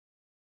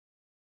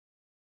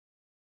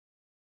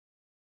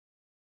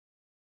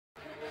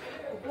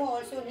upma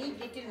also need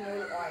little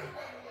more oil.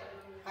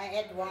 I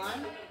add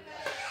 1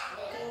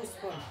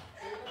 teaspoon.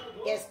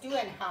 Yes,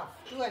 2.5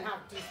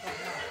 teaspoon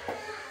now.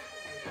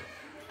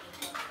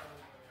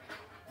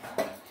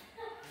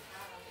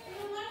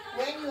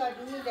 When you are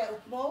doing the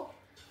upma,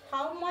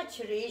 how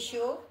much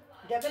ratio?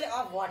 Double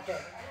of water.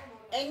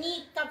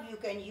 Any cup you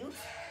can use.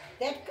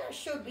 That cup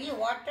should be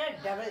water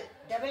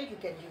double you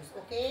can use.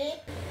 Okay?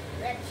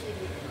 Red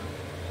chili.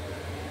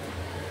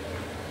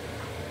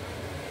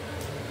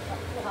 Not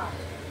too hot.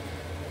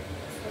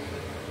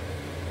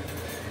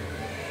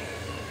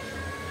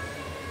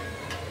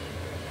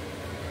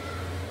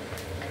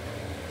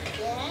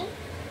 Then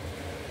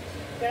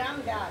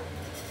gram dal.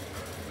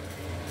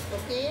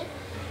 Okay?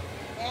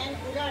 And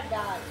urad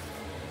dal.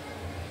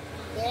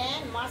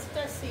 Then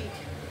mustard seed.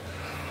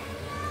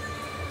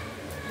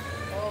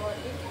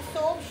 Little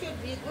soap should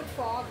be good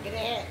for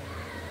grey.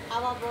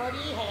 Our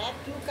body has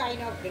 2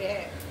 kinds of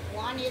grey.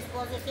 One is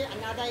positive,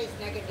 another is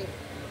negative.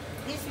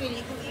 This will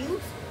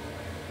use.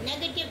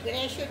 Negative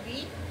grey should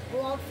be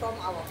go out from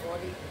our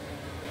body.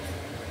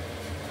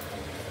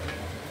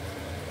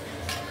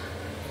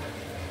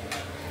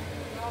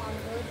 Now I'm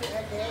going to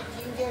add the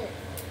ginger.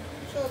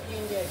 Show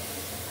ginger.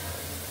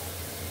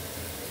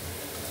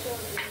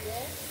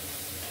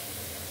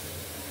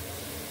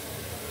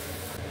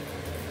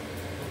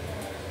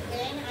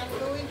 Then I'm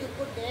going to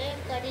put the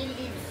curry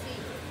leaves. See,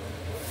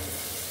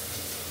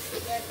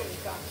 that will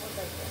come.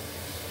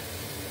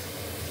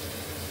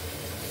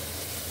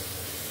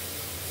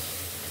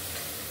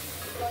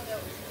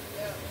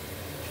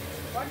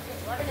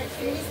 What is the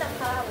chili सब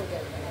खराब हो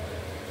जाएगा.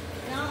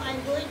 Now I'm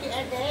going to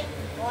add the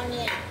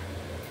onion.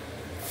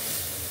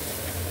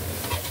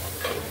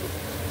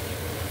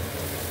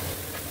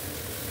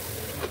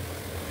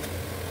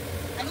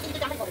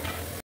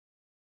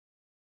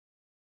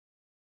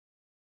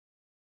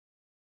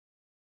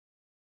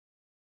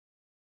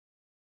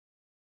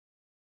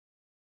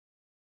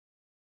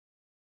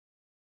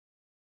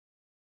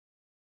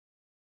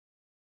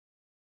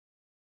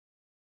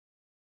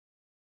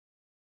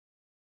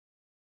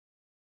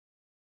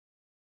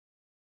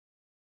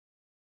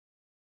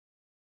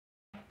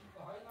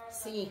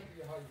 See,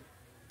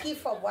 keep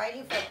for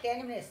boiling for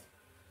 10 minutes.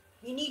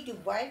 We need to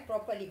boil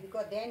properly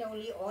because then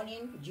only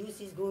onion juice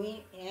is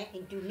going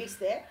into mix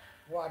the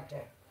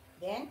water.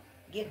 Then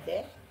give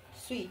the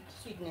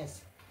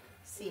sweetness.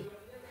 See,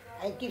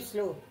 I keep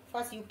slow.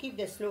 First you keep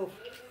the slow.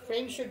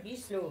 Flame should be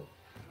slow.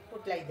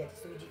 Put like that,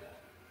 suji.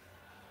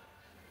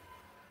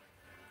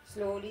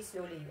 Slowly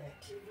you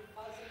add.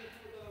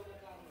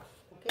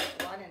 Okay,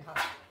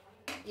 1.5.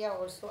 Yeah,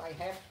 also I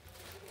have.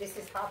 This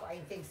is half, I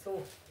think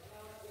so.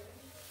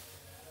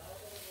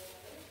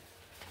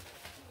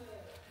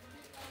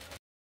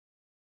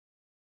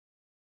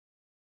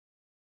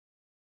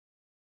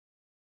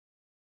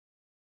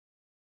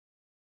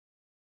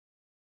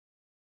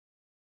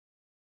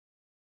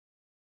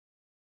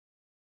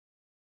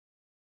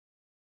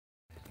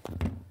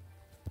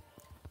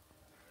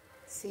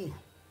 See,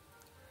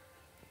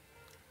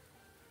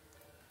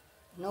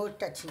 no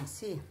touching,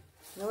 see,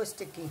 no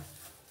sticking,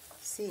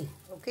 see,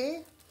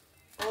 okay,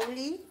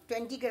 only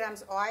 20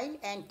 grams oil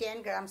and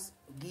 10 grams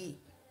ghee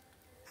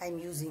I'm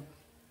using.